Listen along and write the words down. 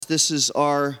This is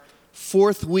our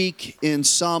fourth week in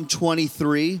Psalm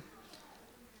 23.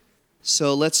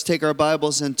 So let's take our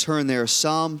Bibles and turn there.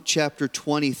 Psalm chapter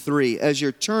 23. As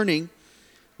you're turning,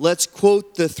 let's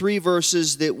quote the three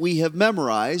verses that we have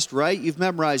memorized, right? You've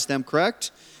memorized them,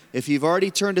 correct? If you've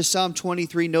already turned to Psalm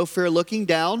 23, no fear looking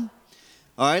down.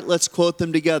 All right, let's quote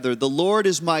them together. The Lord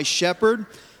is my shepherd,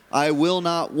 I will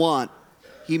not want.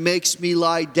 He makes me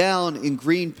lie down in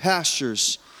green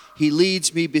pastures. He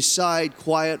leads me beside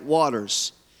quiet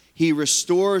waters. He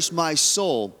restores my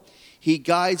soul. He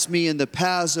guides me in the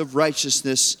paths of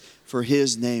righteousness for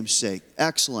His name's sake.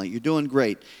 Excellent. You're doing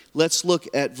great. Let's look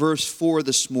at verse 4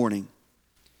 this morning.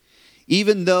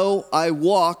 Even though I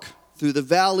walk through the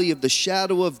valley of the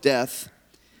shadow of death,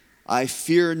 I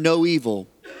fear no evil,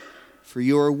 for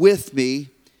you are with me.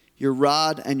 Your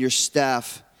rod and your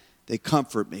staff, they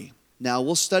comfort me. Now,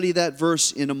 we'll study that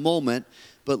verse in a moment,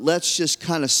 but let's just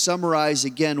kind of summarize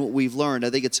again what we've learned. I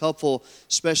think it's helpful,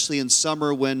 especially in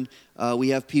summer when we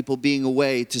have people being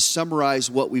away, to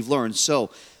summarize what we've learned. So,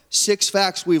 6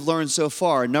 facts we've learned so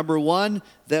far. Number 1,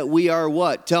 that we are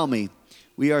what? Tell me.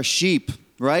 We are sheep,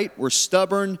 right? We're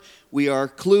stubborn, we are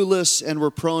clueless, and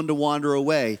we're prone to wander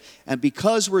away. And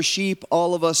because we're sheep,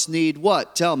 all of us need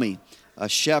what? Tell me. A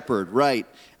shepherd, right?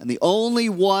 And the only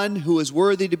one who is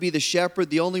worthy to be the shepherd,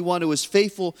 the only one who is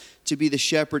faithful to be the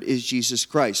shepherd is Jesus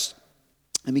Christ.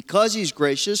 And because He's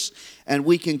gracious and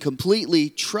we can completely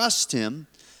trust Him,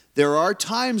 there are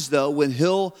times, though, when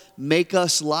He'll make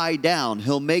us lie down.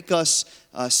 He'll make us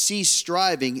cease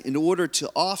striving in order to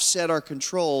offset our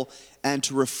control and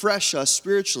to refresh us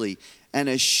spiritually. And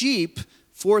as sheep,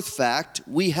 fourth fact,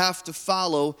 we have to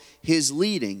follow His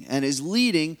leading. And His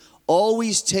leading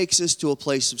always takes us to a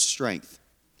place of strength.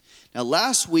 Now,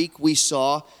 last week we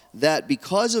saw that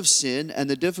because of sin and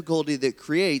the difficulty that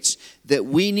creates, that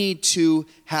we need to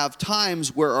have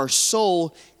times where our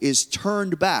soul is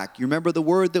turned back. You remember the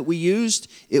word that we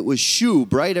used? It was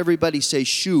shub, right? Everybody say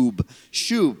shub.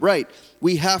 Shub, right.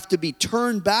 We have to be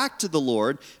turned back to the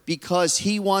Lord because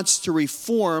He wants to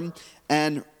reform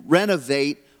and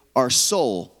renovate our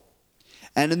soul.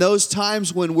 And in those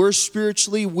times when we're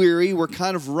spiritually weary, we're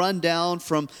kind of run down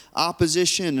from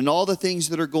opposition and all the things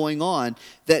that are going on,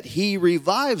 that He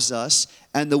revives us.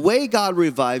 And the way God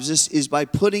revives us is by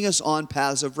putting us on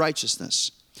paths of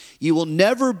righteousness. You will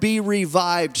never be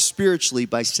revived spiritually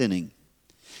by sinning.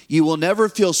 You will never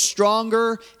feel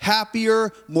stronger,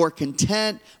 happier, more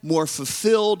content, more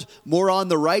fulfilled, more on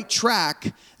the right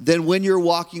track than when you're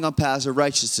walking on paths of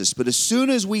righteousness. But as soon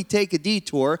as we take a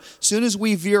detour, as soon as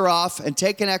we veer off and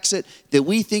take an exit that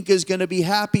we think is going to be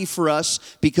happy for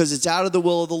us because it's out of the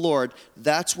will of the Lord,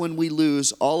 that's when we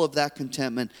lose all of that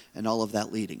contentment and all of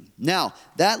that leading. Now,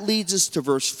 that leads us to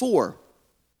verse 4.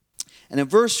 And in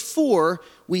verse 4,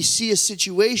 we see a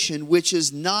situation which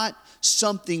is not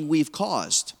something we've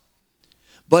caused,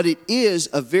 but it is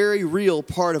a very real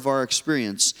part of our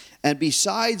experience. And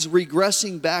besides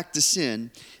regressing back to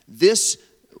sin,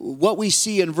 what we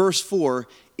see in verse 4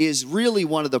 is really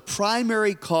one of the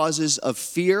primary causes of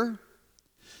fear.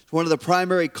 It's one of the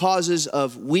primary causes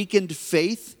of weakened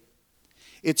faith.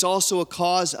 It's also a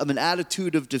cause of an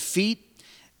attitude of defeat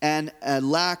and a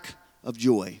lack of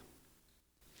joy.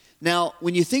 Now,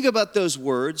 when you think about those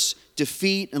words,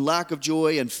 defeat and lack of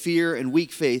joy and fear and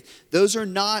weak faith, those are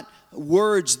not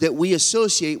words that we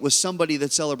associate with somebody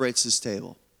that celebrates this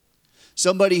table.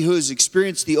 Somebody who has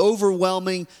experienced the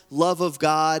overwhelming love of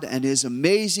God and His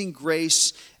amazing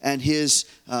grace and His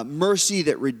mercy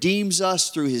that redeems us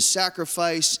through His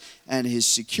sacrifice and His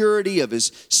security of His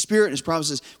Spirit and His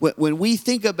promises. When we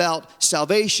think about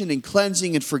salvation and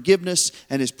cleansing and forgiveness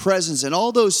and His presence and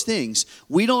all those things,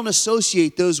 we don't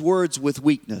associate those words with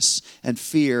weakness and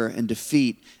fear and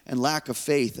defeat and lack of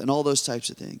faith and all those types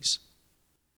of things.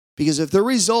 Because if the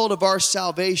result of our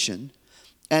salvation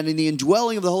and in the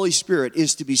indwelling of the Holy Spirit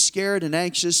is to be scared and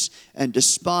anxious and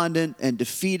despondent and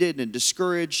defeated and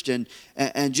discouraged and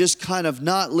just kind of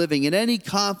not living in any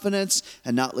confidence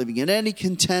and not living in any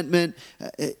contentment,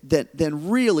 then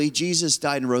really Jesus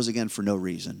died and rose again for no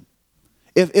reason.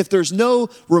 If there's no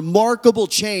remarkable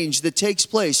change that takes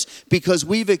place because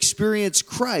we've experienced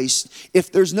Christ,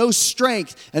 if there's no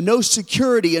strength and no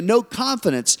security and no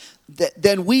confidence,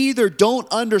 then we either don't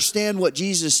understand what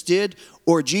Jesus did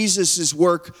or Jesus'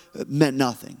 work meant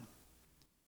nothing.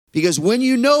 Because when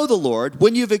you know the Lord,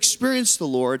 when you've experienced the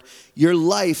Lord, your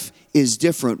life is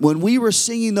different. When we were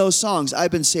singing those songs,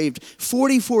 I've been saved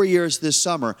 44 years this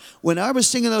summer. When I was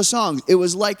singing those songs, it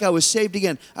was like I was saved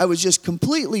again. I was just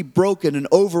completely broken and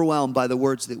overwhelmed by the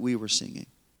words that we were singing.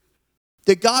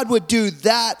 That God would do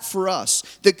that for us.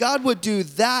 That God would do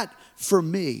that for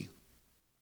me.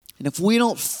 And if we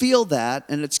don't feel that,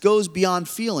 and it goes beyond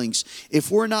feelings,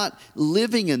 if we're not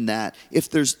living in that,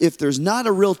 if there's not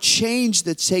a real change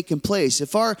that's taken place,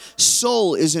 if our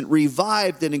soul isn't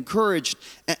revived and encouraged,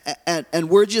 and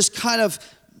we're just kind of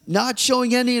not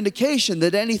showing any indication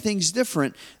that anything's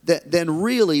different, then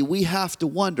really we have to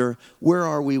wonder, where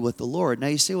are we with the Lord? Now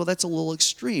you say, well, that's a little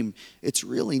extreme. It's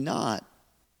really not.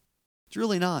 It's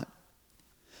really not.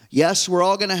 Yes, we're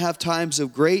all going to have times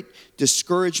of great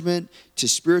discouragement to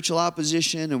spiritual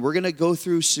opposition, and we're going to go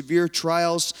through severe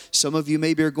trials. Some of you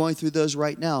maybe are going through those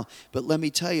right now, but let me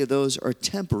tell you, those are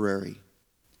temporary.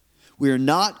 We are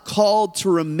not called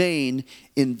to remain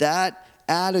in that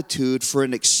attitude for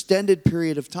an extended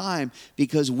period of time,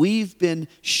 because we've been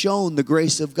shown the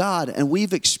grace of God and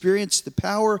we've experienced the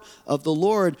power of the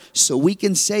Lord, so we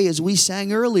can say, as we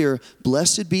sang earlier,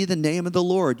 blessed be the name of the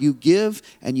Lord. You give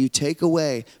and you take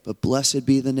away, but blessed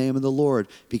be the name of the Lord,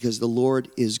 because the Lord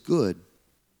is good.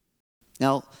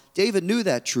 Now, David knew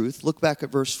that truth. Look back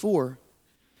at verse 4.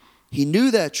 He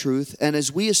knew that truth, and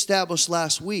as we established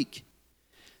last week,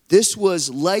 this was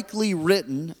likely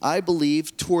written, I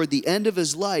believe, toward the end of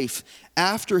his life,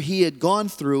 after he had gone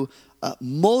through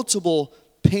multiple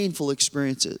painful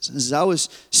experiences. As I was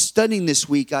studying this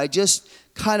week, I just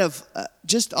kind of,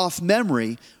 just off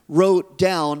memory, wrote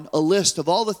down a list of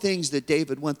all the things that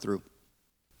David went through.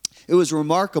 It was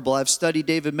remarkable. I've studied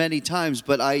David many times,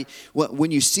 but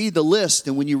when you see the list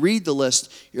and when you read the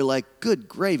list, you're like, good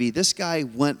gravy, this guy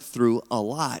went through a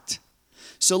lot.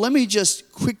 So let me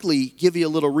just quickly give you a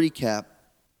little recap.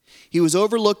 He was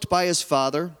overlooked by his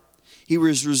father. He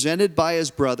was resented by his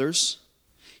brothers.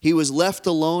 He was left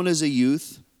alone as a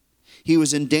youth. He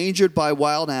was endangered by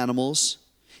wild animals.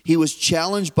 He was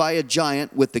challenged by a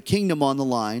giant with the kingdom on the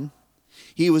line.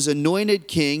 He was anointed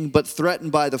king, but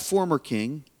threatened by the former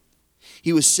king.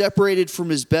 He was separated from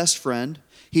his best friend.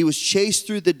 He was chased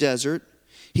through the desert.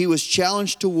 He was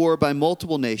challenged to war by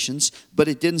multiple nations, but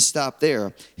it didn't stop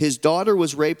there. His daughter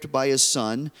was raped by his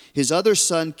son. His other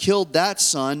son killed that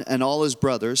son and all his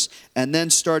brothers, and then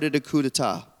started a coup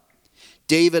d'etat.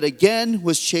 David again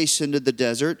was chased into the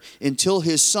desert until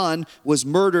his son was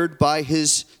murdered by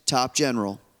his top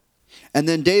general. And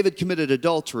then David committed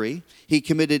adultery. He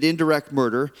committed indirect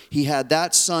murder. He had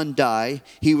that son die.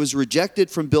 He was rejected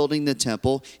from building the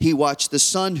temple. He watched the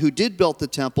son who did build the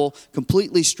temple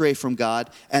completely stray from God.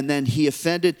 And then he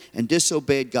offended and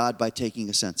disobeyed God by taking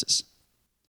a census.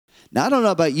 Now, I don't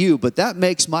know about you, but that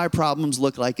makes my problems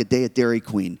look like a day at Dairy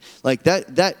Queen. Like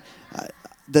the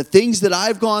things that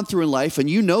I've gone through in life, and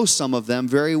you know some of them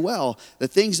very well, the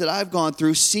things that I've gone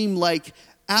through seem like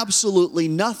absolutely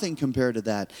nothing compared to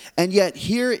that. And yet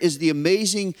here is the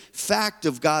amazing fact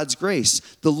of God's grace.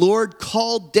 The Lord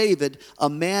called David a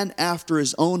man after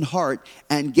his own heart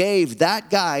and gave that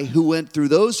guy who went through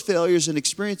those failures and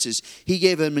experiences, he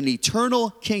gave him an eternal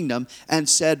kingdom and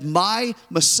said, my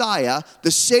Messiah,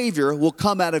 the Savior, will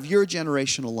come out of your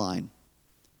generational line.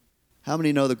 How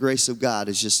many know the grace of God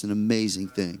is just an amazing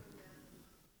thing?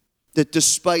 That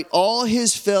despite all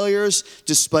his failures,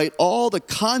 despite all the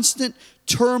constant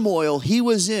turmoil he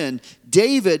was in,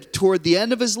 David, toward the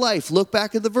end of his life, look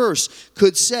back at the verse,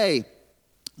 could say,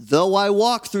 though I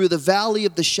walk through the valley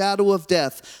of the shadow of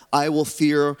death, I will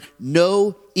fear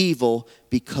no evil,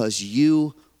 because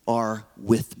you are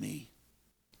with me.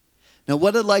 Now,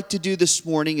 what I'd like to do this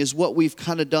morning is what we've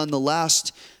kind of done the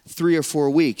last 3 or 4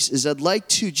 weeks, is I'd like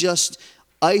to just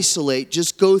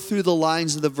go through the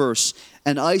lines of the verse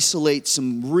and isolate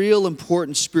some real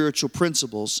important spiritual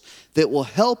principles that will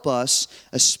help us,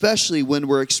 especially when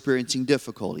we're experiencing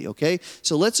difficulty, okay?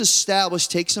 So let's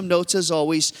take some notes as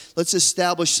always. Let's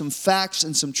establish some facts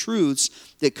and some truths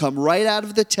that come right out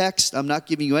of the text. I'm not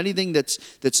giving you anything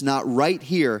that's not right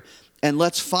here. And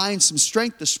let's find some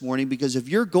strength this morning, because if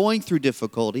you're going through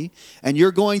difficulty and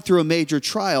you're going through a major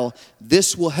trial,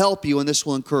 this will help you and this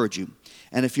will encourage you.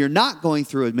 And if you're not going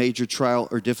through a major trial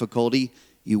or difficulty,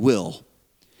 you will.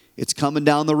 It's coming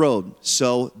down the road.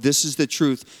 So this is the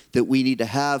truth that we need to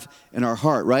have in our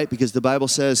heart, right? Because the Bible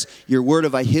says, your word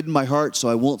have I hid in my heart so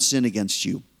I won't sin against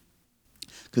you.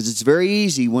 Because it's very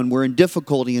easy when we're in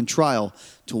difficulty and trial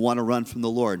to want to run from the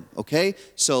Lord, okay?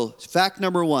 So fact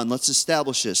number 1, let's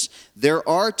establish this. There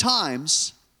are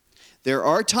times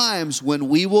when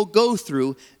we will go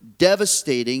through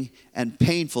devastating and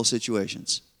painful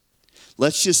situations.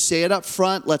 Let's just say it up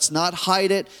front. Let's not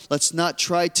hide it. Let's not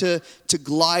try to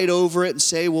glide over it and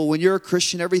say, well, when you're a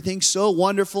Christian, everything's so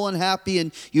wonderful and happy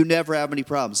and you never have any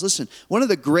problems. Listen, one of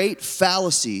the great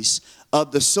fallacies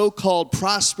of the so-called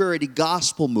prosperity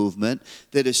gospel movement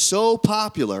that is so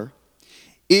popular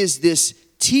is this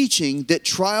teaching that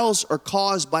trials are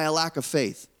caused by a lack of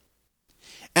faith.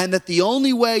 And that the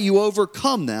only way you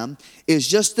overcome them is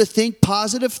just to think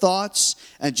positive thoughts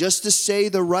and just to say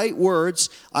the right words.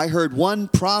 I heard one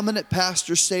prominent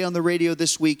pastor say on the radio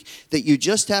this week that you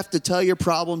just have to tell your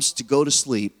problems to go to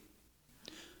sleep.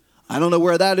 I don't know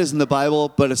where that is in the Bible,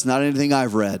 but it's not anything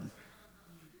I've read.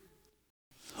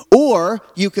 Or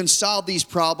you can solve these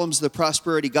problems, the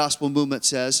prosperity gospel movement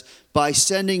says, by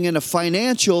sending in a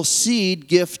financial seed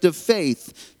gift of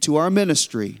faith to our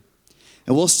ministry.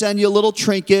 And we'll send you a little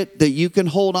trinket that you can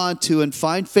hold on to and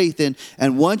find faith in.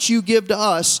 And once you give to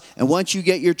us, and once you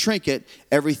get your trinket,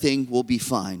 everything will be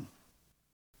fine.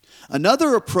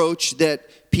 Another approach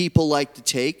that people like to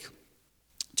take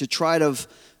to try to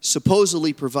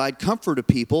supposedly provide comfort to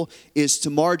people is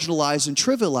to marginalize and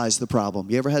trivialize the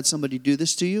problem. You ever had somebody do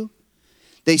this to you?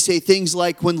 They say things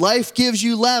like, when life gives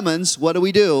you lemons, what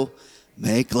do?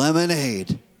 Make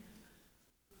lemonade.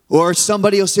 Or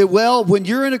somebody will say, well, when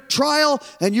you're in a trial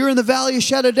and you're in the valley of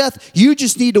shadow of death, you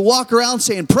just need to walk around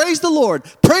saying, praise the Lord,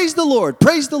 praise the Lord,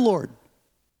 praise the Lord.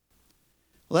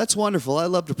 Well, that's wonderful. I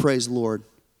love to praise the Lord.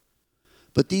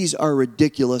 But these are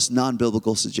ridiculous,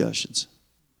 non-biblical suggestions.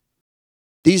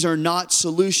 These are not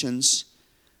solutions.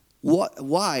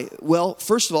 Why? Well,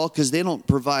 first of all, because they don't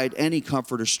provide any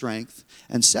comfort or strength.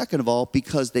 And second of all,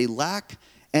 because they lack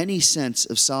any sense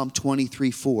of Psalm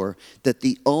 23:4, that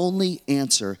the only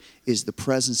answer is the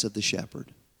presence of the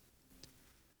shepherd.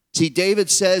 See, David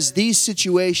says these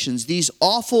situations, these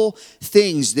awful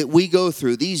things that we go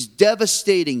through, these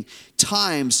devastating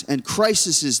times and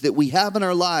crises that we have in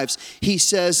our lives, he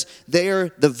says they are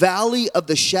the valley of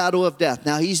the shadow of death.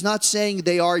 Now, he's not saying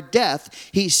they are death.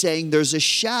 He's saying there's a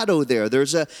shadow there.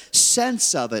 There's a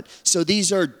sense of it. So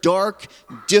these are dark,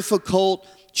 difficult,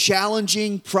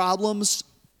 challenging problems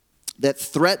that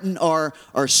threaten our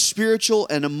spiritual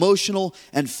and emotional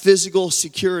and physical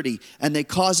security. And they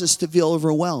cause us to feel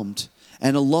overwhelmed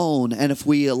and alone. And if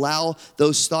we allow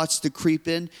those thoughts to creep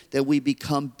in, then we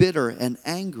become bitter and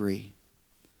angry.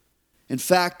 In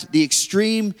fact, the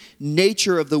extreme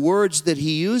nature of the words that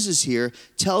he uses here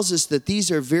tells us that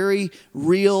these are very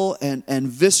real and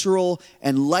visceral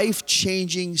and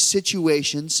life-changing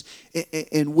situations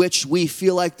in which we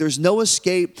feel like there's no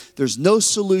escape, there's no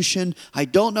solution, I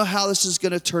don't know how this is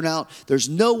going to turn out, there's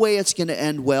no way it's going to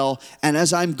end well, and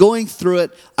as I'm going through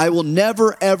it, I will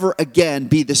never, ever again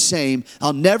be the same.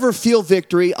 I'll never feel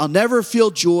victory, I'll never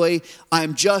feel joy,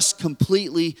 I'm just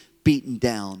completely beaten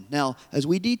down. Now, as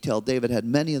we detailed, David had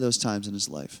many of those times in his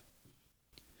life.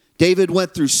 David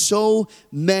went through so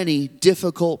many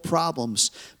difficult problems,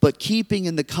 but keeping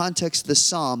in the context of the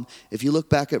psalm, if you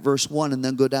look back at verse 1 and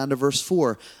then go down to verse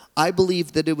 4, I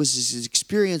believe that it was his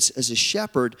experience as a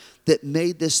shepherd that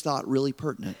made this thought really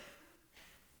pertinent.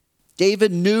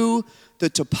 David knew the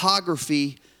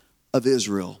topography of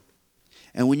Israel.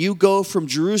 And when you go from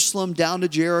Jerusalem down to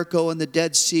Jericho and the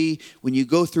Dead Sea, when you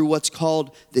go through what's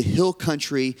called the hill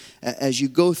country, as you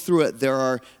go through it, there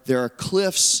are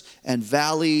cliffs and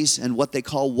valleys and what they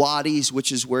call wadis,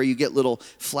 which is where you get little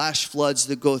flash floods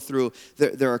that go through.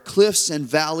 There are cliffs and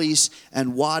valleys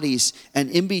and wadis. And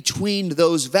in between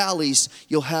those valleys,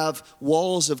 you'll have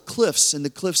walls of cliffs, and the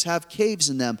cliffs have caves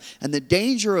in them. And the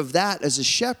danger of that as a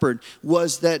shepherd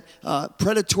was that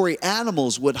predatory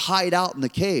animals would hide out in the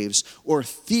caves, or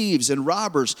thieves and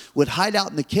robbers would hide out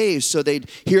in the caves. So they'd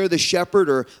hear the shepherd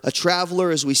or a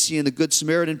traveler, as we see in the Good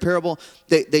Samaritan parable,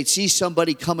 they'd see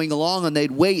somebody coming along and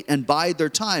they'd wait and bide their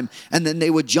time, and then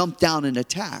they would jump down and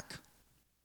attack.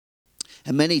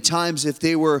 And many times if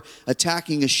they were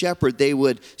attacking a shepherd, they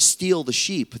would steal the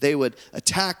sheep. They would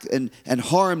attack and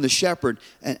harm the shepherd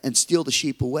and steal the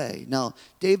sheep away. Now,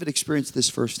 David experienced this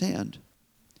firsthand.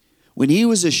 When he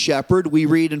was a shepherd, we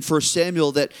read in 1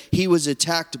 Samuel that he was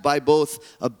attacked by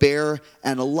both a bear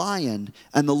and a lion,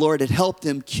 and the Lord had helped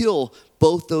him kill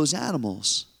both those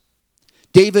animals.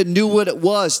 David knew what it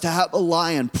was to have a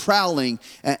lion prowling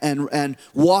and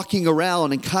walking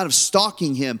around and kind of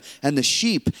stalking him and the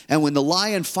sheep. And when the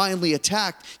lion finally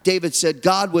attacked, David said,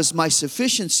 God was my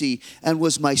sufficiency and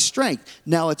was my strength.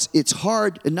 Now it's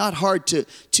hard, not hard to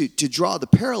draw the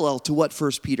parallel to what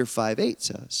 1 Peter 5:8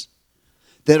 says.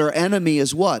 That our enemy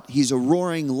is what? He's a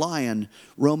roaring lion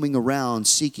roaming around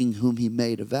seeking whom he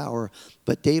may devour.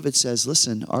 But David says,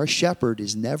 listen, our shepherd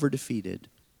is never defeated.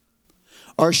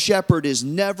 Our shepherd is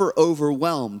never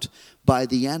overwhelmed by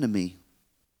the enemy.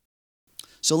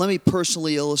 So let me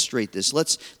personally illustrate this.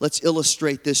 Let's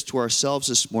illustrate this to ourselves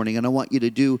this morning. And I want you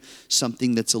to do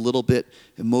something that's a little bit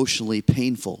emotionally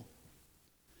painful.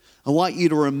 I want you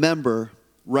to remember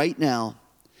right now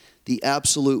the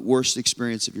absolute worst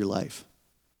experience of your life.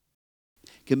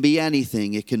 can be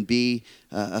anything. It can be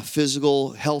a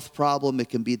physical health problem. It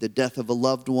can be the death of a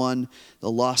loved one, the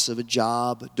loss of a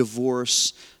job,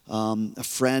 divorce, a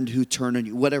friend who turned on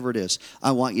you, whatever it is.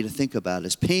 I want you to think about it.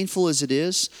 As painful as it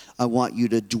is, I want you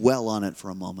to dwell on it for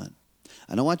a moment.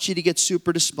 I don't want you to get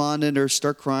super despondent or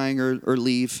start crying or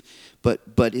leave, but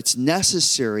it's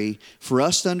necessary for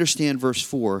us to understand verse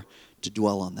 4 to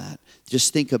dwell on that.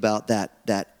 Just think about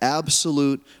that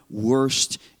absolute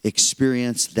worst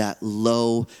experience, that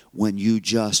low when you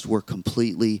just were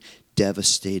completely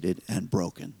devastated and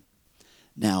broken.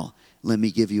 Now, let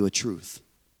me give you a truth.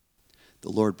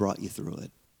 The Lord brought you through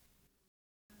it.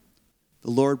 The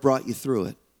Lord brought you through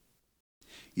it.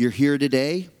 You're here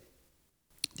today.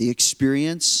 The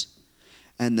experience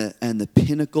and the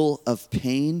pinnacle of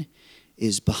pain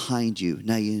is behind you.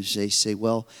 Now you say,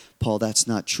 well, Paul, that's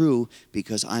not true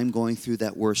because I'm going through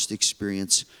that worst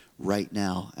experience right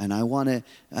now. And I want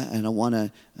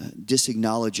to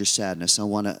disacknowledge your sadness. I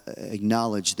want to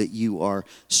acknowledge that you are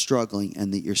struggling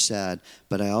and that you're sad.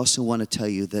 But I also want to tell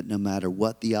you that no matter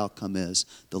what the outcome is,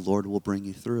 the Lord will bring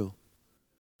you through.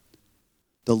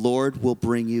 The Lord will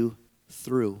bring you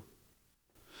through.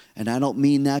 And I don't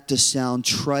mean that to sound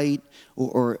trite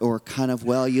or kind of,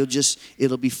 well,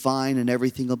 it'll be fine and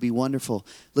everything will be wonderful.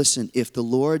 Listen, if the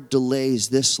Lord delays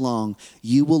this long,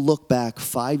 you will look back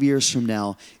 5 years from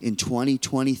now in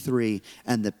 2023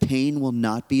 and the pain will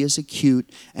not be as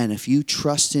acute. And if you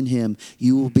trust in Him,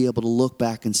 you will be able to look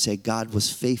back and say, God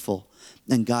was faithful.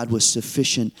 And God was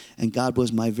sufficient, and God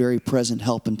was my very present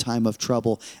help in time of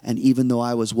trouble. And even though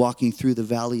I was walking through the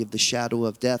valley of the shadow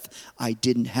of death, I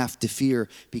didn't have to fear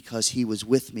because He was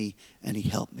with me and He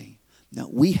helped me. Now,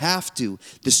 we have to,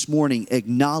 this morning,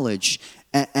 acknowledge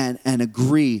and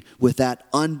agree with that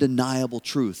undeniable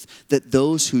truth that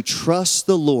those who trust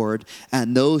the Lord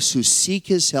and those who seek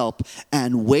His help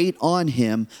and wait on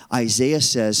Him, Isaiah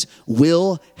says,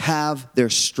 will have their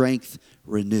strength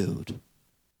renewed.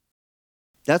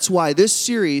 That's why this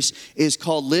series is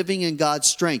called Living in God's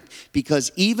Strength,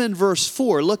 because even verse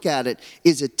 4, look at it,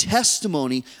 is a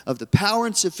testimony of the power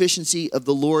and sufficiency of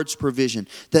the Lord's provision.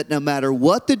 That no matter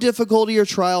what the difficulty or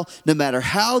trial, no matter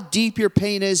how deep your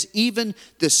pain is, even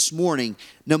this morning,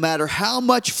 no matter how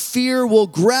much fear will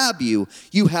grab you,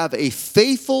 you have a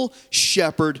faithful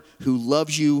shepherd who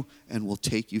loves you and will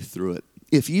take you through it.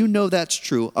 If you know that's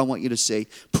true, I want you to say,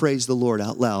 praise the Lord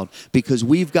out loud, because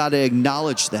we've got to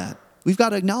acknowledge that. We've got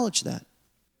to acknowledge that.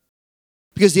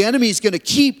 Because the enemy is going to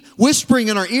keep whispering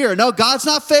in our ear, no, God's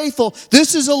not faithful.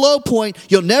 This is a low point.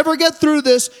 You'll never get through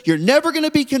this. You're never going to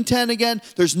be content again.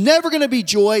 There's never going to be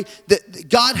joy. That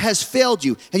God has failed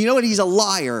you. And you know what? He's a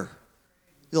liar.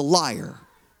 He's a liar.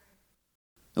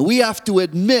 And we have to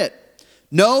admit,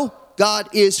 no, God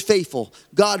is faithful.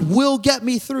 God will get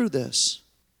me through this.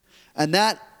 And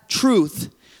that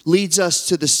truth leads us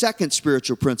to the second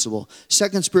spiritual principle.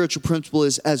 Second spiritual principle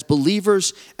is, as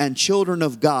believers and children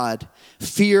of God,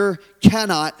 fear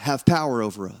cannot have power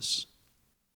over us.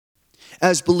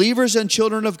 As believers and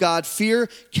children of God, fear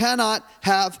cannot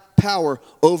have power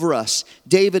over us.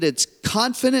 David's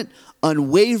confident,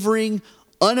 unwavering,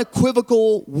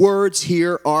 unequivocal words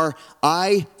here are,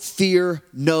 I fear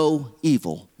no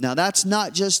evil. Now that's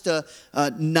not just a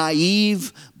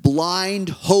naive, blind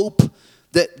hope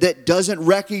that doesn't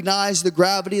recognize the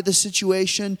gravity of the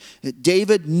situation.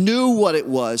 David knew what it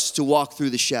was to walk through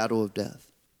the shadow of death.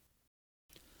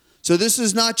 So this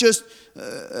is not just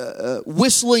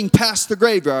whistling past the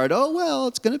graveyard. Oh, well,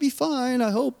 it's going to be fine,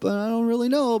 I hope. I don't really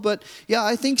know, but yeah,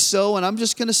 I think so. And I'm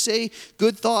just going to say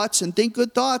good thoughts and think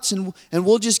good thoughts and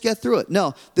we'll just get through it.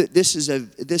 No, this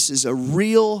is a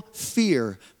real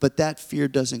fear, but that fear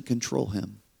doesn't control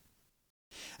him.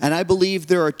 And I believe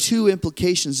there are two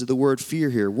implications of the word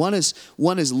fear here. One is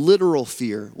literal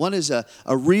fear. One is a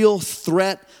real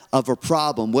threat of a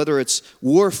problem, whether it's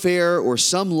warfare or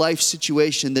some life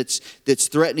situation that's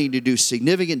threatening to do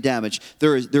significant damage.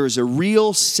 There is a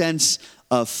real sense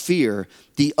of fear.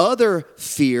 The other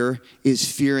fear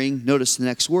is fearing, notice the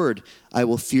next word, I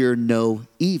will fear no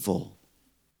evil.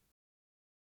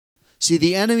 See,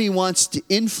 the enemy wants to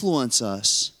influence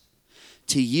us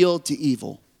to yield to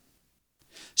evil.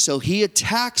 So he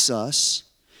attacks us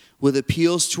with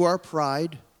appeals to our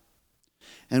pride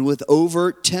and with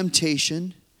overt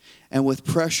temptation and with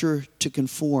pressure to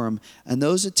conform. And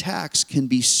those attacks can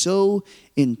be so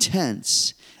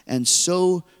intense and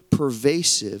so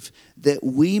pervasive that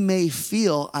we may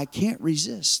feel, I can't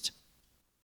resist.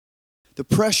 The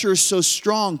pressure is so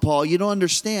strong, Paul, you don't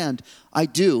understand. I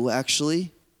do,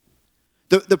 actually.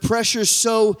 The pressure's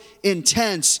so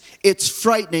intense, it's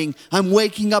frightening. I'm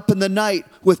waking up in the night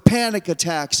with panic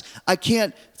attacks. I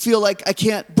feel like I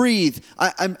can't breathe.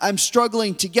 I'm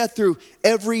struggling to get through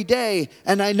every day,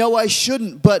 and I know I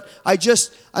shouldn't, but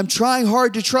I'm trying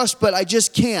hard to trust, but I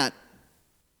just can't.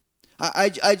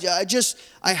 I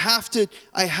have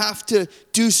to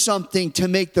do something to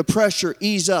make the pressure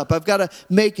ease up. I've got to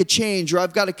make a change, or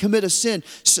I've got to commit a sin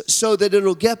so that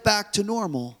it'll get back to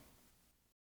normal.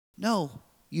 No,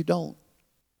 you don't.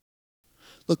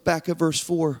 Look back at verse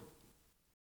 4.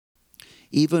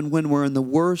 Even when we're in the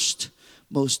worst,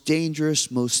 most dangerous,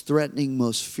 most threatening,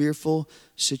 most fearful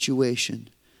situation,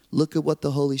 look at what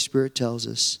the Holy Spirit tells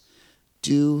us.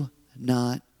 Do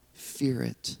not fear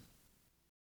it.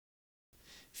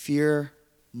 Fear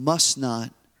must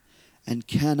not and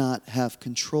cannot have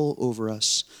control over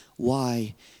us.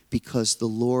 Why? Because the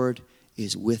Lord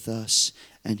is with us,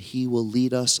 and He will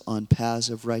lead us on paths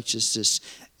of righteousness.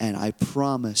 And I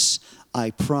promise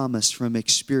from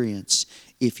experience,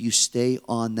 if you stay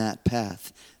on that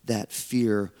path, that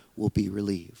fear will be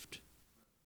relieved.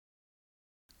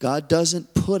 God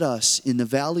doesn't put us in the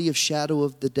valley of shadow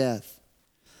of the death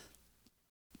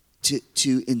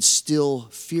to instill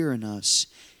fear in us.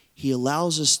 He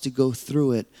allows us to go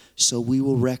through it so we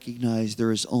will recognize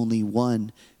there is only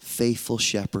one faithful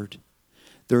shepherd.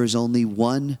 There is only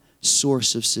one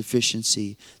source of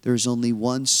sufficiency. There is only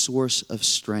one source of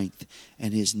strength,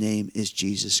 and His name is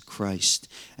Jesus Christ.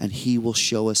 And He will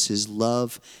show us His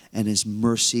love and His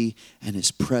mercy and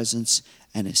His presence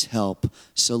and His help.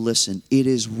 So listen, it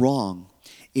is wrong.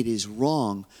 It is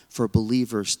wrong for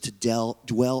believers to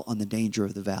dwell on the danger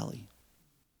of the valley.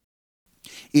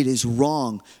 It is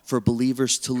wrong for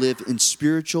believers to live in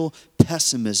spiritual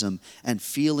pessimism and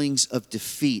feelings of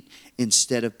defeat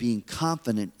instead of being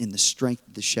confident in the strength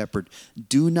of the shepherd.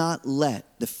 Do not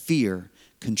let the fear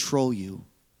control you.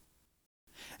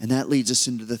 And that leads us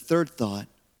into the third thought,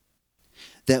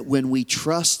 that when we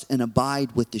trust and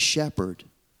abide with the shepherd,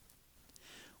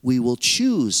 we will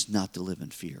choose not to live in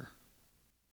fear.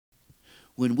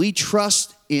 When we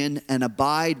trust in and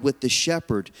abide with the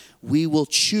shepherd, we will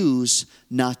choose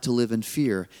not to live in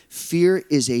fear. Fear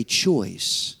is a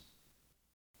choice.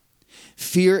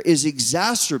 Fear is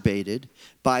exacerbated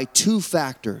by two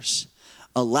factors: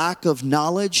 a lack of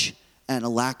knowledge and a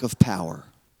lack of power.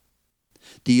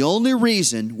 The only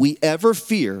reason we ever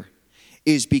fear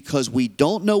is because we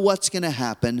don't know what's going to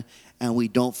happen and we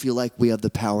don't feel like we have the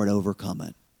power to overcome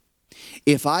it.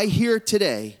 If I hear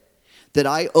today that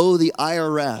I owe the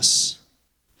IRS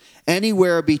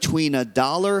anywhere between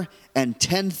 $1 and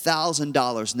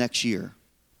 $10,000 next year,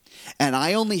 and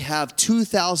I only have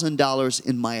 $2,000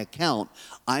 in my account,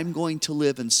 I'm going to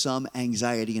live in some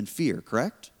anxiety and fear,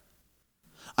 correct?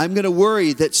 I'm going to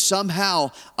worry that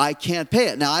somehow I can't pay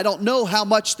it. Now, I don't know how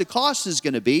much the cost is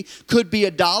going to be. Could be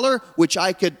 $1, which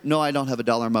I don't have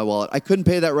 $1 in my wallet. I couldn't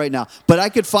pay that right now, but I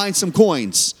could find some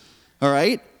coins, all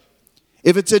right?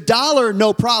 If it's $1,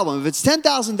 no problem. If it's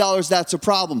 $10,000, that's a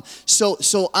problem.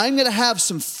 So I'm going to have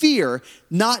some fear,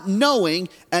 not knowing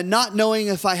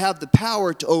if I have the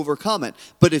power to overcome it.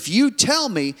 But if you tell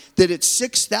me that it's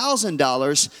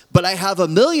 $6,000, but I have $1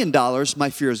 million,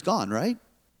 my fear is gone, right?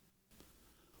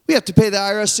 We have to pay the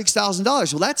IRS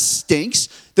 $6,000. Well, that stinks.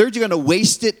 They're going to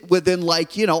waste it within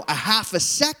a half a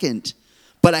second.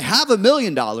 But I have $1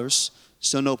 million,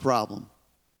 so no problem.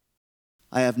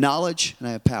 I have knowledge and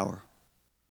I have power.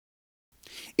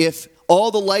 If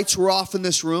all the lights were off in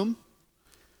this room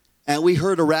and we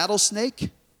heard a rattlesnake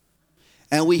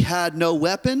and we had no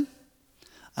weapon,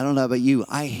 I don't know about you,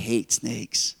 I hate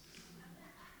snakes.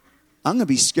 I'm going to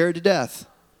be scared to death.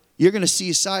 You're going to see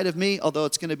a side of me, although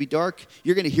it's going to be dark.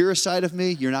 You're going to hear a side of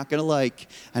me you're not going to like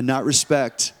and not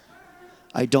respect.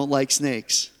 I don't like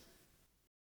snakes.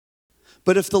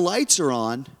 But if the lights are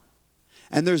on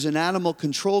and there's an animal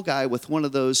control guy with one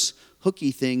of those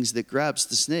hooky things that grabs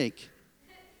the snake,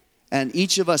 and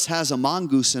each of us has a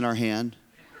mongoose in our hand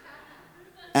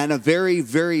and a very,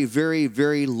 very, very,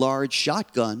 very large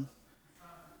shotgun,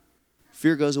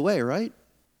 fear goes away, right?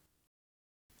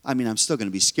 I mean, I'm still going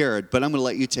to be scared, but I'm going to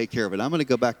let you take care of it. I'm going to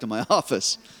go back to my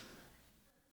office.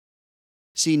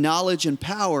 See, knowledge and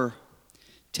power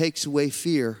takes away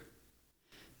fear.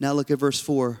 Now look at verse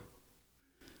 4.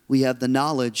 We have the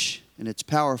knowledge, and it's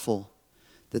powerful,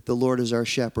 that the Lord is our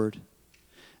shepherd.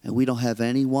 And we don't have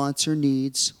any wants or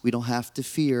needs. We don't have to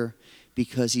fear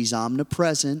because He's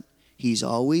omnipresent. He's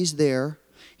always there.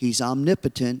 He's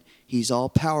omnipotent. He's all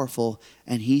powerful.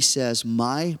 And He says,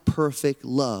 my perfect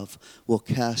love will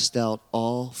cast out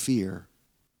all fear.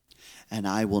 And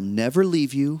I will never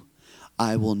leave you.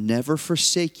 I will never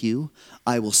forsake you.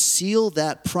 I will seal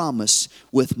that promise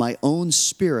with my own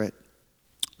Spirit,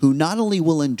 who not only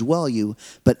will indwell you,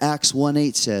 but Acts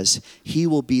 1:8 says, he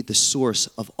will be the source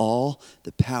of all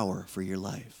the power for your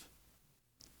life.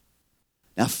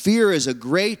 Now, fear is a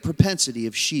great propensity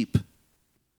of sheep,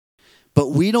 but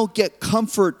we don't get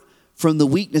comfort from the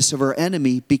weakness of our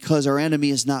enemy because our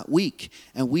enemy is not weak.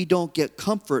 And we don't get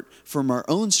comfort from our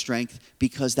own strength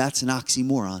because that's an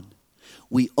oxymoron.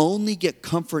 We only get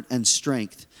comfort and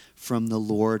strength from the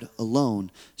Lord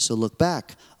alone. So look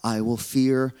back. I will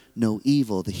fear no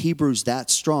evil. The Hebrew's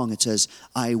that strong. It says,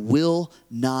 I will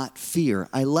not fear.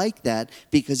 I like that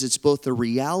because it's both a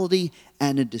reality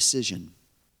and a decision.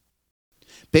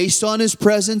 Based on his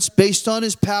presence, based on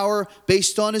his power,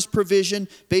 based on his provision,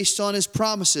 based on his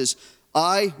promises,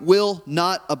 I will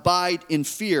not abide in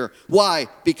fear. Why?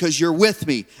 Because you're with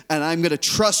me, and I'm going to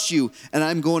trust you, and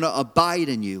I'm going to abide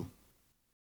in you.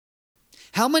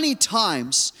 How many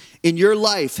times in your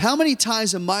life, how many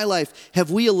times in my life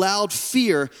have we allowed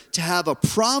fear to have a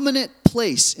prominent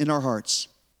place in our hearts?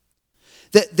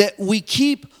 That we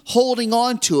keep holding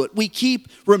on to it. We keep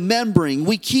remembering.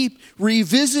 We keep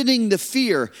revisiting the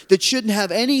fear that shouldn't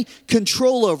have any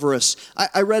control over us.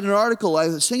 I read an article. I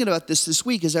was thinking about this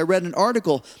week as I read an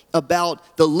article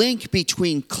about the link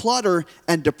between clutter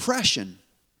and depression.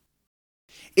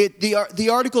 The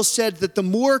article said that the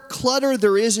more clutter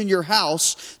there is in your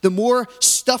house, the more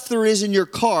stuff there is in your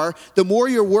car, the more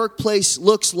your workplace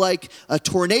looks like a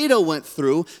tornado went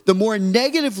through, the more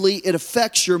negatively it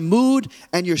affects your mood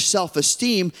and your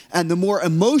self-esteem, and the more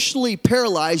emotionally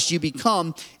paralyzed you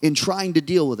become in trying to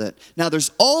deal with it. Now,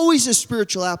 there's always a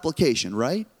spiritual application,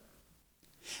 right?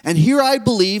 And here I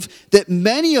believe that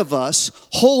many of us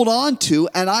hold on to,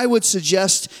 and I would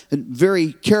suggest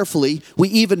very carefully, we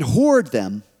even hoard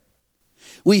them.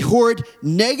 We hoard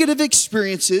negative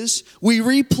experiences. We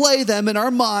replay them in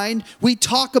our mind. We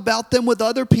talk about them with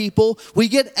other people. We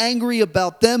get angry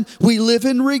about them. We live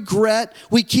in regret.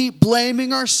 We keep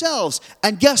blaming ourselves.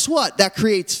 And guess what? That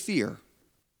creates fear.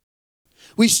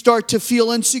 We start to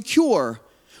feel insecure.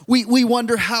 We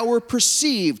wonder how we're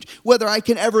perceived, whether I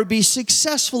can ever be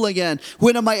successful again.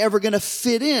 When am I ever going to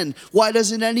fit in? Why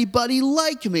doesn't anybody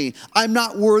like me? I'm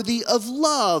not worthy of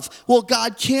love. Well,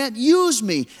 God can't use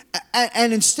me.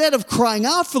 And instead of crying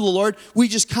out for the Lord, we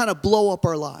just kind of blow up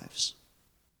our lives.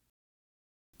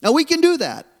 Now, we can do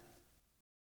that.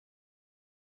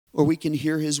 Or we can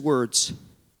hear his words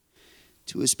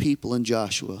to his people in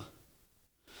Joshua.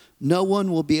 No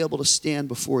one will be able to stand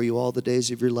before you all the days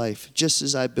of your life. Just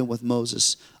as I've been with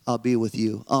Moses, I'll be with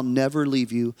you. I'll never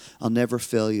leave you. I'll never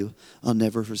fail you. I'll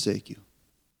never forsake you.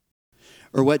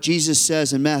 Or what Jesus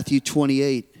says in Matthew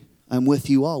 28, I'm with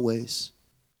you always.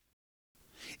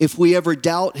 If we ever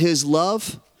doubt his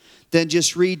love, then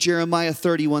just read Jeremiah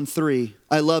 31:3.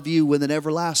 I love you with an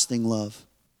everlasting love.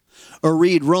 Or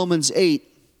read Romans 8.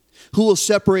 Who will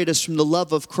separate us from the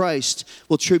love of Christ?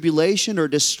 Will tribulation or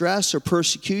distress or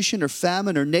persecution or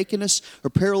famine or nakedness or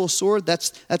peril or sword?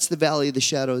 That's the valley of the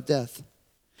shadow of death.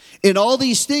 In all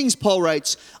these things, Paul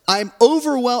writes, in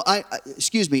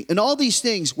all these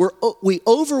things, we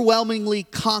overwhelmingly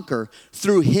conquer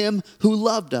through him who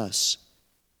loved us.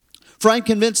 For I'm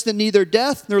convinced that neither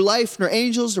death, nor life, nor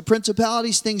angels, nor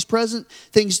principalities, things present,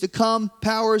 things to come,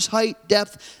 powers, height,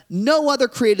 depth, no other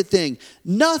created thing,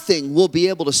 nothing will be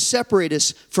able to separate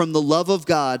us from the love of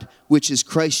God, which is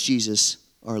Christ Jesus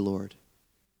our Lord.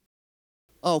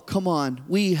 Oh, come on.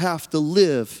 We have to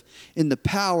live in the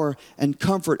power and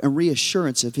comfort and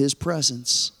reassurance of his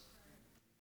presence.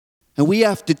 And we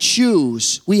have to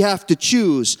choose. We have to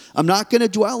choose. I'm not going to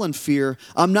dwell in fear.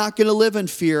 I'm not going to live in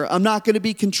fear. I'm not going to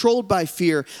be controlled by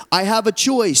fear. I have a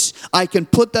choice. I can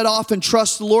put that off and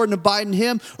trust the Lord and abide in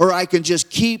him, or I can just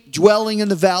keep dwelling in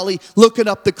the valley, looking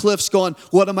up the cliffs going,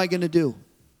 what am I going to do?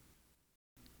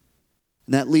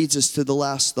 And that leads us to the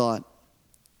last thought.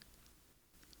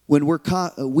 When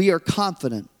we are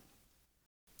confident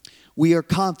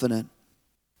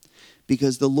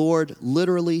because the Lord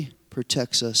literally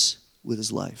protects us with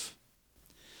his life.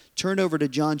 Turn over to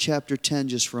John chapter 10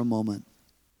 just for a moment.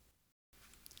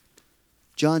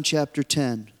 John chapter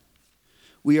 10.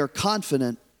 We are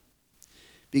confident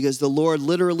because the Lord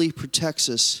literally protects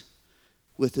us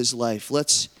with his life.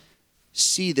 Let's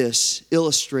see this,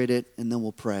 illustrate it, and then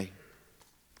we'll pray.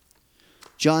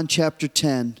 John chapter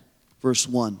 10, verse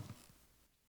 1.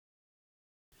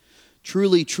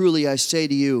 Truly, truly, I say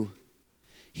to you,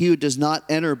 he who does not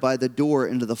enter by the door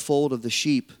into the fold of the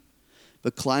sheep,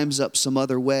 but climbs up some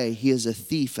other way, he is a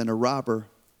thief and a robber.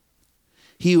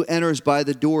 He who enters by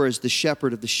the door is the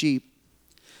shepherd of the sheep.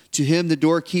 To him the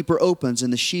doorkeeper opens,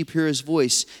 and the sheep hear his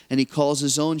voice, and he calls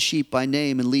his own sheep by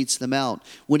name and leads them out.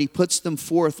 When he puts them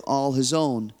forth, all his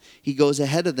own, he goes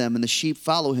ahead of them, and the sheep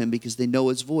follow him because they know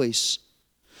his voice.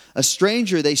 A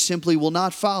stranger they simply will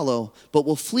not follow, but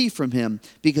will flee from him,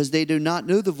 because they do not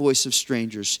know the voice of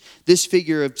strangers. This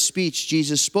figure of speech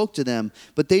Jesus spoke to them,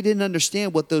 but they didn't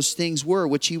understand what those things were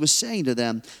which he was saying to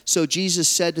them. So Jesus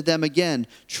said to them again,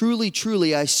 "Truly,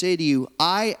 truly, I say to you,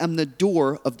 I am the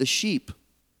door of the sheep.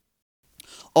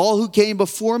 All who came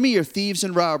before me are thieves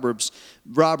and robbers,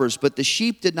 but the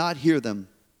sheep did not hear them.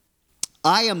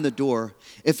 I am the door.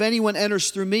 If anyone enters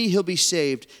through me, he'll be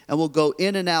saved and will go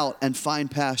in and out and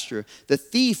find pasture. The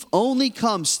thief only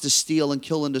comes to steal and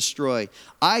kill and destroy.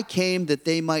 I came that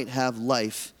they might have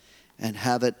life and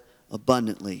have it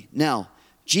abundantly." Now,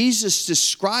 Jesus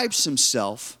describes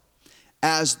himself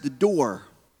as the door.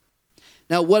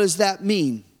 Now, what does that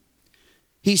mean?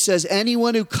 He says,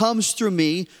 anyone who comes through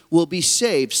me will be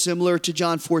saved, similar to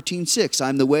John 14:6.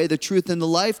 I'm the way, the truth, and the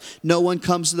life. No one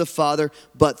comes to the Father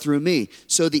but through me.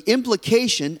 So the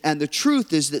implication and the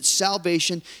truth is that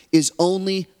salvation is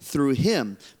only through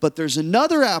him. But there's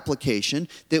another application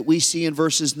that we see in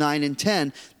verses 9 and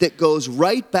 10 that goes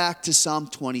right back to Psalm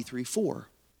 23:4.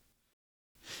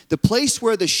 The place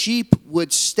where the sheep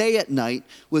would stay at night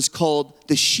was called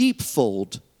the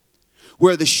sheepfold,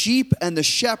 where the sheep and the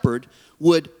shepherd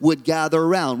would gather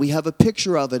around. We have a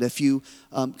picture of it if you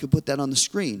could put that on the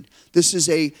screen. This is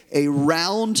a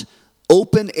round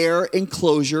open air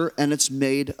enclosure, and it's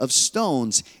made of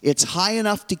stones. It's high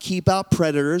enough to keep out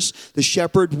predators. The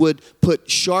shepherd would put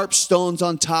sharp stones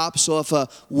on top, so if a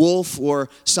wolf or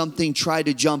something tried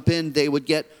to jump in, they would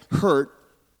get hurt.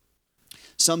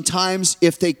 Sometimes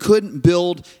if they couldn't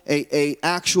build a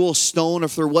actual stone,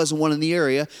 if there wasn't one in the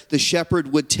area, the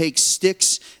shepherd would take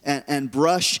sticks and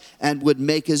brush and would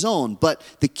make his own. But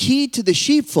the key to the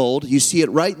sheepfold, you see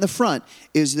it right in the front,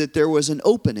 is that there was an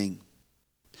opening.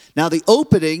 Now the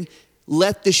opening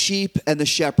let the sheep and the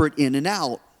shepherd in and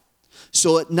out.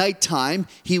 So at nighttime,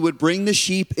 he would bring the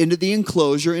sheep into the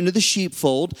enclosure, into the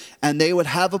sheepfold, and they would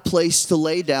have a place to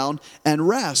lay down and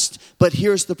rest. But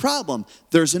here's the problem.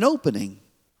 There's an opening.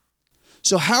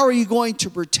 So how are you going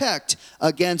to protect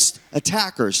against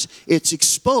attackers? It's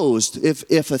exposed.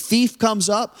 If a thief comes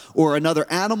up or another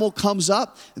animal comes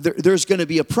up, there's going to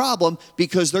be a problem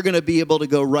because they're going to be able to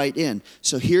go right in.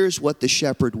 So here's what the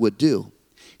shepherd would do.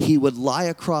 He would lie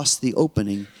across the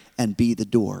opening and be the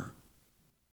door.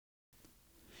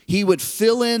 He would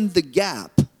fill in the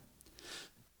gap.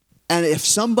 And if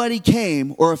somebody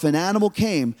came, or if an animal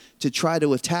came to try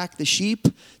to attack the sheep,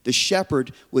 the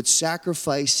shepherd would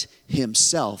sacrifice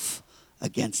himself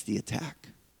against the attack.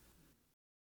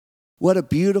 What a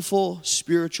beautiful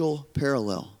spiritual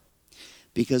parallel.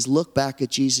 Because look back at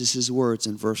Jesus' words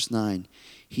in verse 9.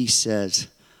 He says,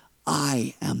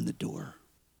 I am the door.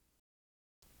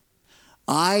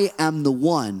 I am the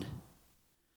one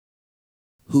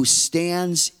who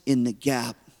stands in the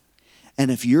gap. And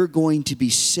if you're going to be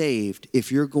saved,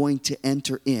 if you're going to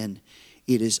enter in,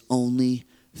 it is only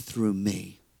through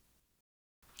me.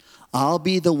 I'll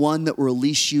be the one that will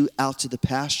release you out to the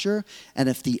pasture. And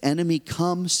if the enemy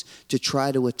comes to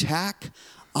try to attack,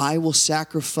 I will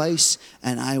sacrifice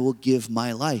and I will give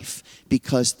my life.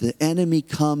 Because the enemy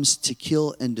comes to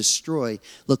kill and destroy.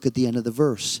 Look at the end of the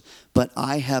verse. But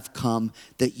I have come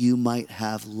that you might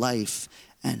have life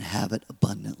and have it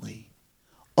abundantly.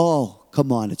 Oh,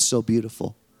 come on, it's so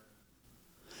beautiful.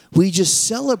 We just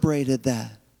celebrated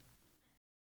that.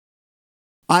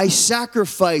 I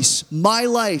sacrifice my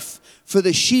life for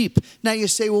the sheep. Now you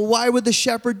say, well, why would the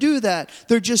shepherd do that?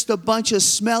 They're just a bunch of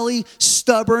smelly,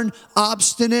 stubborn,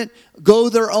 obstinate, go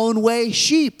their own way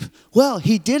sheep. Well,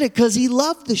 he did it because he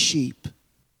loved the sheep.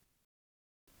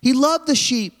 He loved the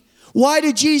sheep. Why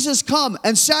did Jesus come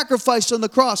and sacrifice on the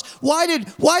cross? Why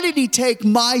did he take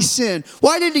my sin?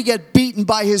 Why did he get beaten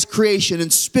by his creation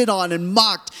and spit on and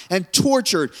mocked and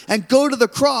tortured and go to the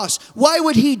cross? Why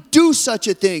would he do such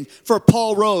a thing for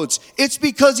Paul Rhodes? It's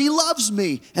because he loves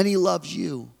me and he loves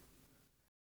you.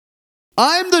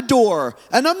 I'm the door,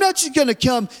 and I'm not just going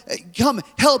to come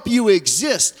help you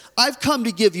exist. I've come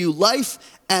to give you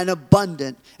life and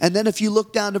abundant. And then if you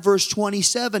look down to verse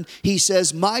 27, he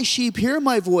says, my sheep hear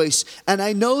my voice, and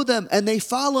I know them, and they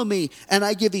follow me, and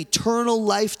I give eternal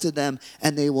life to them,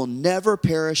 and they will never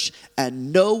perish,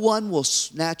 and no one will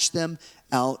snatch them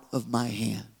out of my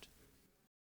hand.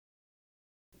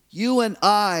 You and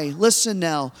I, listen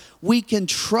now, we can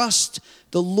trust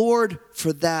the Lord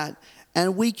for that.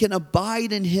 And we can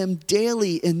abide in him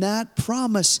daily in that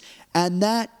promise. And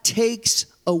that takes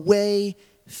away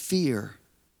fear.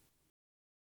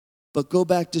 But go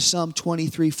back to Psalm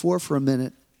 23:4 for a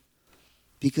minute,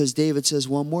 because David says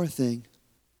one more thing.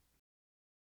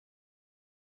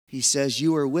 He says,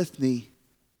 you are with me,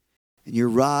 and your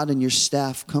rod and your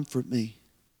staff comfort me.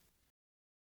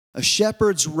 A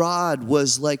shepherd's rod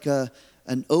was like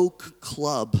an oak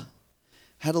club,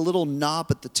 had a little knob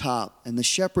at the top, and the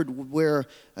shepherd would wear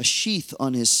a sheath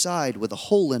on his side with a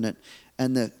hole in it,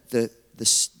 and the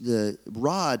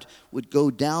rod would go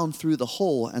down through the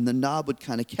hole, and the knob would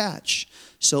kind of catch.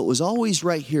 So it was always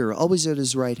right here, always at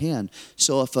his right hand.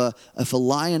 So if a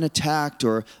lion attacked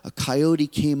or a coyote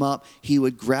came up, he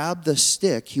would grab the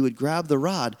stick, he would grab the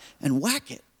rod and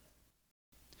whack it.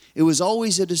 It was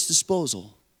always at his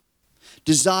disposal,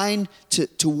 designed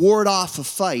to ward off a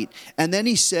fight. And then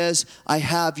he says, I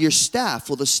have your staff.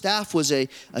 Well, the staff was a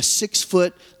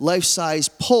 6-foot life-size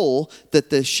pole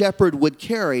that the shepherd would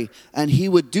carry. And he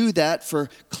would do that for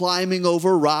climbing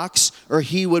over rocks, or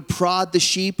he would prod the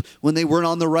sheep when they weren't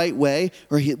on the right way,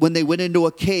 or when they went into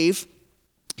a cave,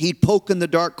 he'd poke in the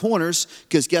dark corners,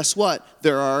 because guess what?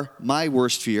 There are, my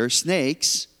worst fear,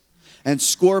 snakes and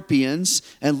scorpions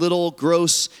and little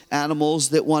gross animals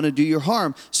that want to do you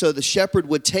harm. So the shepherd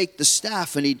would take the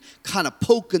staff and he'd kind of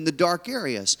poke in the dark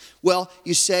areas. Well,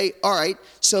 you say, all right,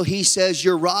 so he says,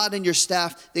 your rod and your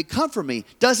staff, they comfort me.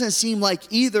 Doesn't seem like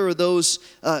either of those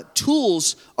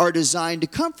tools are designed to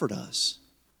comfort us.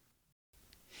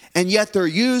 And yet they're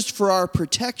used for our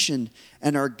protection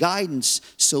and our guidance,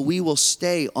 so we will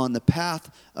stay on the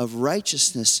path of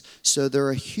righteousness. So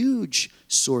they're a huge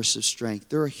source of strength.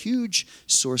 They're a huge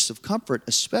source of comfort,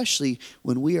 especially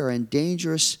when we are in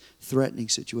dangerous, threatening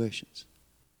situations.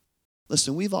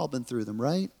 Listen, we've all been through them,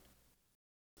 right?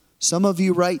 Some of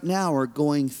you right now are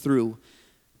going through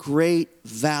great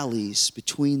valleys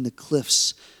between the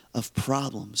cliffs of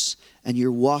problems, and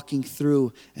you're walking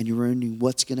through and you're wondering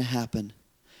what's going to happen.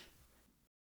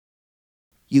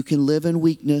 You can live in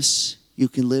weakness. You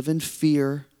can live in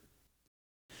fear.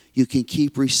 You can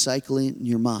keep recycling in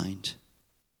your mind.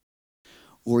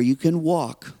 Or you can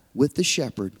walk with the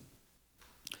shepherd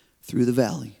through the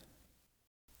valley.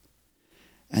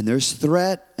 And there's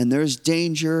threat and there's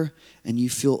danger and you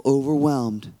feel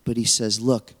overwhelmed. But he says,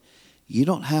 look, you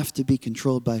don't have to be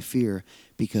controlled by fear,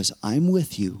 because I'm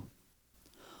with you.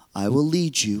 I will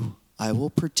lead you. I will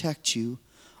protect you.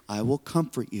 I will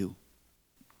comfort you.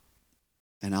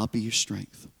 And I'll be your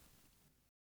strength.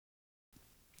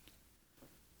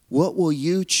 What will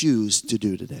you choose to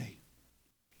do today?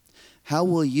 How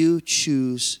will you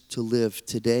choose to live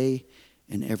today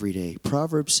and every day?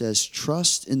 Proverbs says,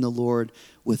 trust in the Lord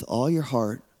with all your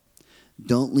heart.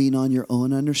 Don't lean on your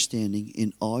own understanding.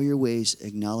 In all your ways,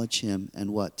 acknowledge him.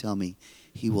 And what? Tell me.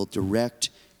 He will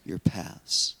direct your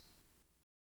paths.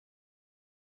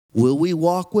 Will we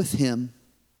walk with him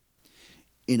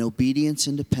in obedience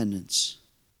and dependence?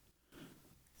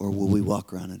 Or will we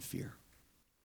walk around in fear?